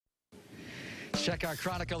Check our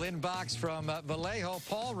Chronicle inbox from Vallejo.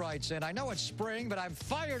 Paul writes in, I know it's spring, but I'm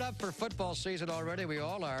fired up for football season already. We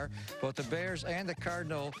all are. Both the Bears and the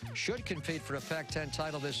Cardinal should compete for a Pac-10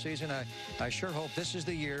 title this season. I sure hope this is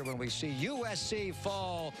the year when we see USC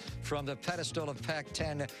fall from the pedestal of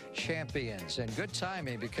Pac-10 champions. And good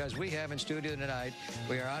timing, because we have in studio tonight,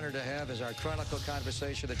 we are honored to have as our Chronicle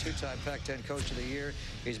conversation the two-time Pac-10 Coach of the Year.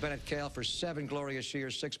 He's been at Cal for 7 glorious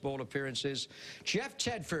years, 6 bowl appearances. Jeff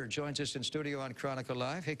Tedford joins us in studio on Chronicle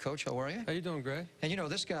Live. Hey, Coach, how are you? How you doing, Greg? And you know,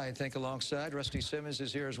 this guy, I think, alongside Rusty Simmons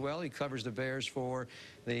is here as well. He covers the Bears for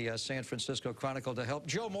the San Francisco Chronicle to help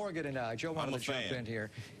Joe Morgan and I. Joe wanted to jump in here.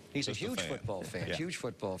 He's a huge football fan, huge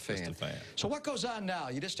football fan. So what goes on now?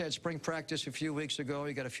 You just had spring practice a few weeks ago.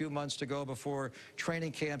 You got a few months to go before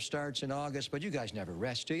training camp starts in August, but you guys never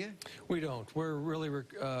rest, do you? We don't. We're really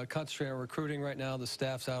concentrating on recruiting right now. The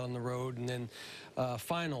staff's out on the road, and then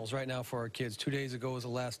finals right now for our kids. 2 days ago was the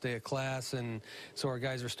last day of class, and so our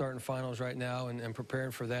guys are starting finals right now and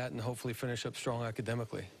preparing for that and hopefully finish up strong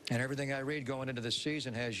academically. And everything I read going into this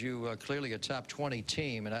season has you clearly a top 20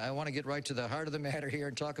 team. And I want to get right to the heart of the matter here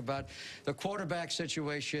and talk about the quarterback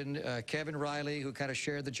situation. Kevin Riley, who kind of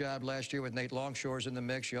shared the job last year with Nate Longshore's in the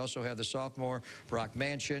mix. You also have the sophomore Brock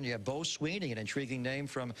Manchin. You have Bo Sweeney, an intriguing name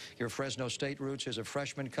from your Fresno State roots as a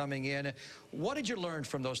freshman coming in. What did you learn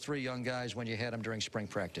from those 3 young guys when you had them during spring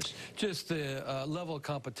practice? Just the level of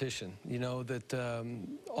competition. You know, that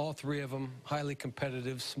all 3 of them, highly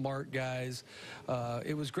competitive, smart guys.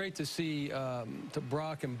 It was great to see to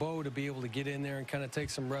Brock and Bo to be able to get in there and kind of take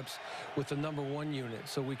some reps with the #1 unit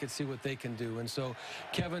so we could see what they can do. And so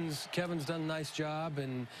Kevin's done a nice job,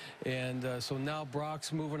 and so now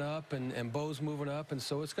Brock's moving up and Bo's moving up, and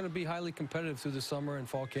so it's going to be highly competitive through the summer and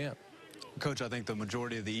fall camp. Coach, I think the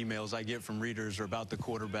majority of the emails I get from readers are about the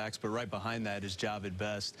quarterbacks, but right behind that is Javid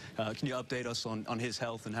Best. Can you update us on his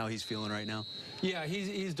health and how he's feeling right now? Yeah,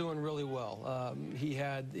 he's doing really well. He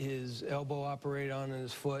had his elbow operated on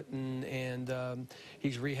his foot, and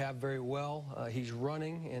he's rehabbed very well. He's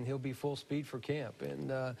running, and he'll be full speed for camp,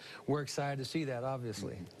 and we're excited to see that,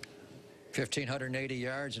 obviously. 1,580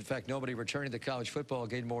 yards. In fact, nobody returning to college football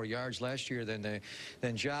gained more yards last year than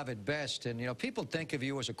Javid Best. And, you know, people think of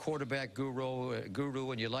you as a quarterback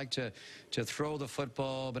guru, and you like to throw the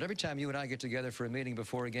football. But every time you and I get together for a meeting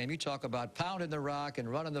before a game, you talk about pounding the rock and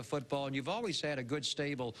running the football. And you've always had a good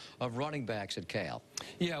stable of running backs at Cal.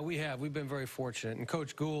 Yeah, we have. We've been very fortunate. And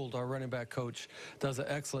Coach Gould, our running back coach, does an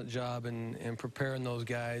excellent job in preparing those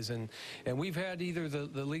guys. And we've had either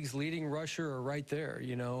the league's leading rusher or right there,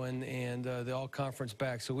 you know, and the all-conference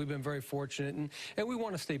back. So we've been very fortunate, and we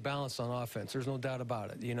want to stay balanced on offense. There's no doubt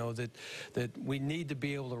about it. You know, that we need to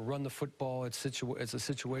be able to run the football. It's a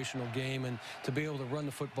situational game, and to be able to run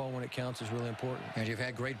the football when it counts is really important. And you've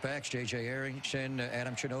had great backs, J.J. Arrington,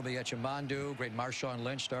 Adam Chinobi Echimandu, great Marshawn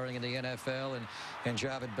Lynch starting in the NFL, and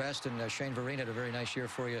Javid Best, and Shane Vereen had a very nice year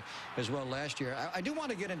for you as well last year. I do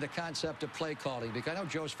want to get into the concept of play calling, because I know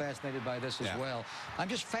Joe's fascinated by this as well. I'm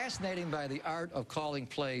just fascinated by the art of calling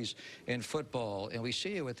plays in football, and we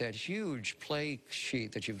see you with that huge play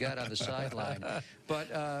sheet that you've got on the sideline. But,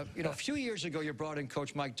 you know, a few years ago, you brought in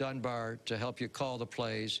Coach Mike Dunbar to help you call the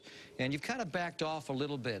plays, and you've kind of backed off a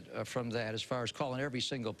little bit from that as far as calling every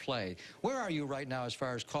single play. Where are you right now as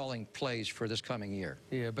far as calling plays for this coming year?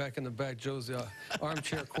 Yeah, back in the back, Joe's the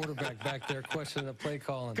armchair quarterback back there questioning the play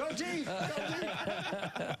calling. Go deep! Go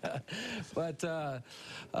deep! But,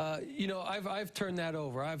 you know, I've turned that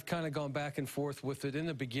over. I've kind of gone back and forth with it. In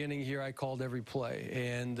the beginning here, I called every play,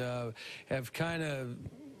 and have kind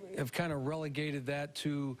of relegated that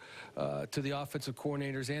to the offensive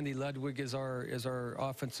coordinators. Andy Ludwig is our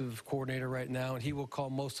offensive coordinator right now, and he will call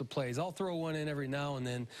most of the plays. I'll throw one in every now and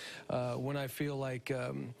then when I feel like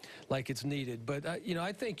it's needed. But you know,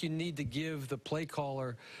 I think you need to give the play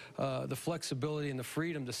caller the flexibility and the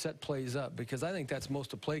freedom to set plays up, because I think that's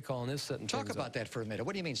most of play calling is setting things up. Talk about that for a minute.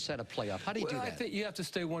 What do you mean set a play up? How do you do that? I think you have to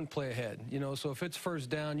stay one play ahead. You know, so if it's first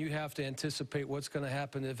down, you have to anticipate what's going to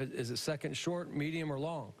happen. If it is a second short, medium, or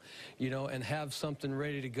long, you know, and have something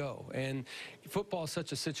ready to go. And football is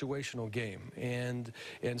such a situational game, and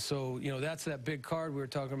so, you know, that's that big card we were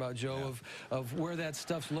talking about, Joe, of where that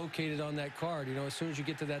stuff's located on that card. You know, as soon as you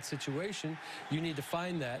get to that situation, you need to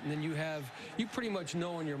find that, and then you pretty much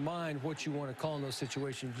know in your mind what you want to call in those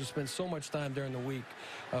situations. You spend so much time during the week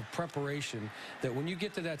of preparation that when you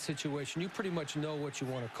get to that situation, you pretty much know what you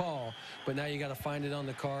want to call, but now you got to find it on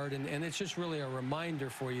the card, and it's just really a reminder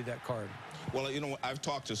for you, that card. Well, you know, I've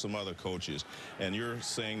talked to some other coaches, and you're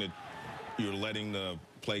saying that you're letting the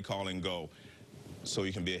play calling go so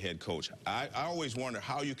you can be a head coach. I always wonder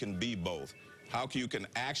how you can be both. How you can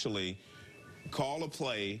actually call a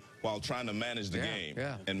play while trying to manage the game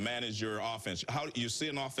and manage your offense. How you see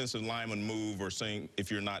an offensive lineman move or saying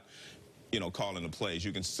if you're not, you know, calling the plays.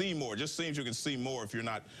 You can see more. It just seems you can see more if you're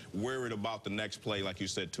not worried about the next play, like you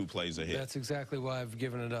said, 2 plays ahead. That's exactly why I've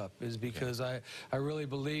given it up, is because I really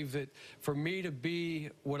believe that for me to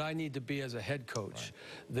be what I need to be as a head coach,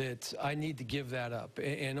 that I need to give that up.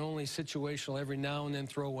 And only situational, every now and then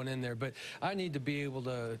throw one in there. But I need to be able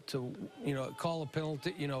to you know, call a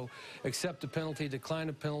penalty, you know, accept a penalty, decline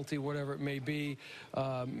a penalty, whatever it may be,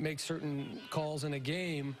 make certain calls in a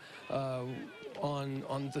game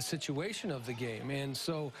on the situation of the game. And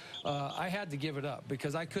so I had to give it up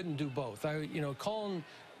because I couldn't do both. You know, calling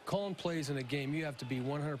plays in a game, you have to be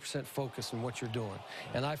 100% focused on what you're doing.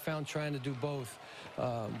 And I found trying to do both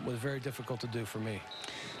was very difficult to do for me.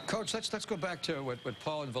 Coach, let's go back to what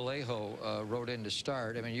Paul and Vallejo wrote in to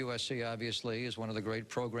start. I mean, USC obviously is one of the great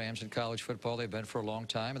programs in college football. They've been for a long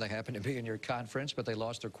time, and they happen to be in your conference, but they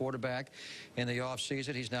lost their quarterback in the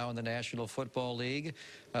offseason. He's now in the National Football League.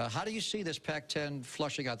 How do you see this Pac-10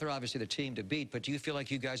 flushing out? They're obviously the team to beat, but do you feel like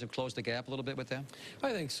you guys have closed the gap a little bit with them?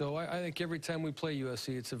 I think so. I think every time we play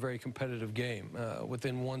USC, it's a very competitive game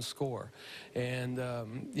within one score. And,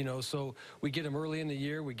 you know, so we get them early in the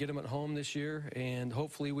year. We get them at home this year, and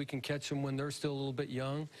hopefully we can catch them when they're still a little bit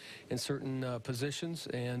young in certain positions.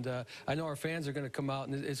 And I know our fans are going to come out,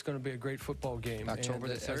 and it's going to be a great football game. October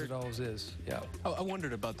the 3rd. As it always is. Yeah. I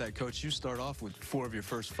wondered about that, Coach. You start off with 4 of your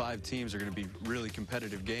first 5 teams are going to be really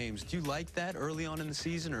competitive games. Do you like that early on in the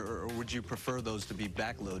season, or would you prefer those to be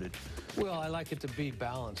backloaded? Well, I like it to be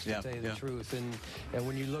balanced, to tell you the truth. And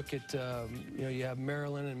when you look at, you know, you have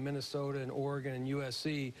Maryland and Minnesota and Oregon and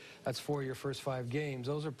USC, that's 4 of your first 5 games.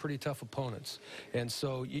 Those are pretty tough opponents. And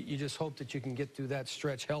so you just hope that you can get through that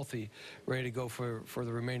stretch healthy, ready to go for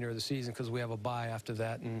the remainder of the season, because we have a bye after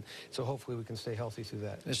that. And so hopefully we can stay healthy through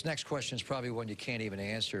that. This next question is probably one you can't even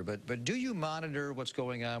answer, but do you monitor what's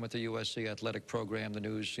going on with the USC athletic program? The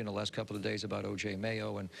news, you know, last couple of days about O.J.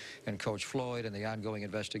 Mayo and Coach Floyd and the ongoing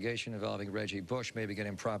investigation involving Reggie Bush maybe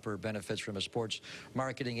getting improper benefits from a sports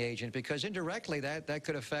marketing agent, because indirectly that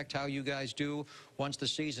could affect how you guys do once the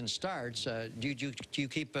season starts. Do you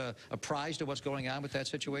keep apprised of what's going on with that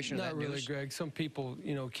situation? Not really, Greg. Some people,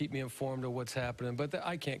 you know, keep me informed of what's happening, but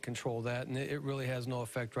I can't control that, and it really has no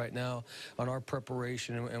effect right now on our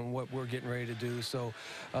preparation and what we're getting ready to do. So,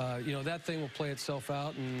 you know, that thing will play itself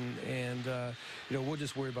out, and you know, we'll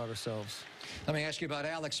just worry about ourselves. Let me ask you about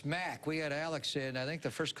Alex Mack. We had Alex in, I think, the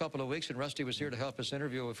first couple of weeks, and Rusty was here to help us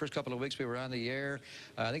interview. The first couple of weeks we were on the air.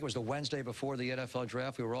 I think it was the Wednesday before the NFL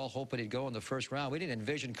draft. We were all hoping he'd go in the first round. We didn't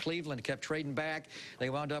envision Cleveland, kept trading back. They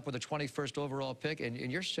wound up with a 21st overall pick, and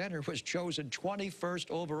your center was chosen 21st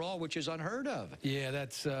overall, which is unheard of. Yeah,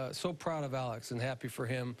 that's so proud of Alex and happy for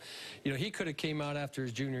him. You know, he could have came out after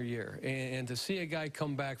his junior year, and to see a guy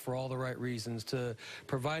come back for all the right reasons, to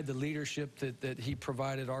provide the leadership that he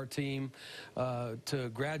provided our team, to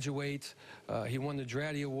graduate. He won the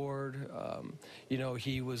Dratty Award. You know,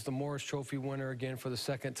 he was the Morris Trophy winner again for the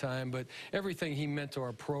 2nd time, but everything he meant to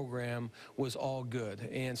our program was all good.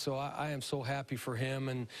 And so I am so happy for him,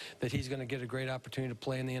 and that he's going to get a great opportunity to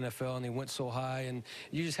play in the NFL, and he went so high. And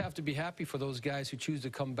you just have to be happy for those guys who choose to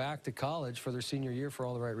come back to college for their senior year for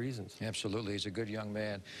all the right reasons. Absolutely. He's a good young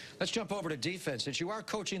man. Let's jump over to defense. Since you are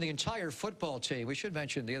coaching the entire football team, we should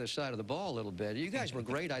mention the other side of the ball a little bit. You guys were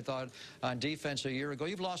great, I thought, on defense a year ago.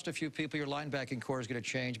 You've lost a few people. Your linebacking core is going to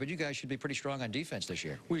change, but you guys should be pretty strong on defense this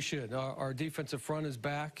year. We should. Our defensive front is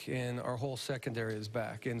back, and our whole secondary is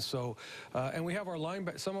back. And so, and we have our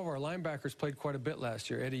some of our linebackers played quite a bit last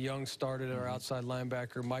year. Eddie Young started at our outside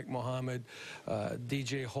linebacker, Mike Mohammed,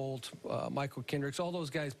 DJ Holt, Michael Kendricks. All those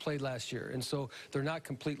guys played last year, and so they're not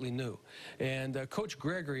completely new. And Coach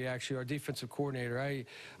Gregory, actually, our defensive coordinator,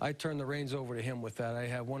 I turned the reins over to him with that. I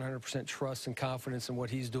have 100% trust and confidence in what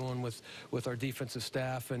he's doing with our defensive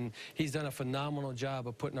staff, and he's done a phenomenal job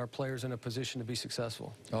of putting our players in a position to be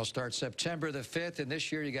successul. I'll start September the 5th, and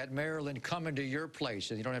this year you got Maryland coming to your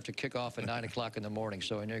place, and you don't have to kick off at 9 o'clock in the morning,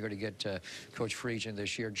 so I know you're going to get Coach Friesian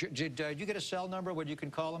this year. Did you get a cell number where you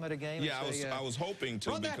can call him at a game? Yeah, I was hoping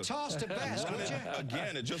to. Run that toss to Best, would you?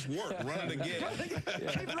 Again, it just worked. Run it again. Keep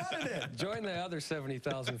running it. Join the other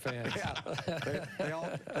 70,000 fans.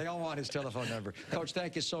 Yeah, they all want his telephone number. Coach,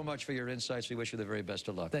 thank you so much for your insights. We wish you the very best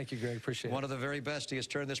of luck. Thank you, Greg. Appreciate it. One of the very best. He has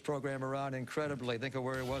turned this program around incredibly. Think of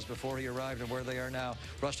where he was before he arrived and where they are now.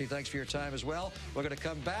 Rusty, thanks for your time as well. We're going to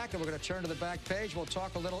come back, and we're going to turn to the back page. We'll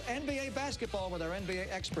talk a little NBA basketball with our NBA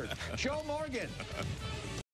expert, Joe Morgan.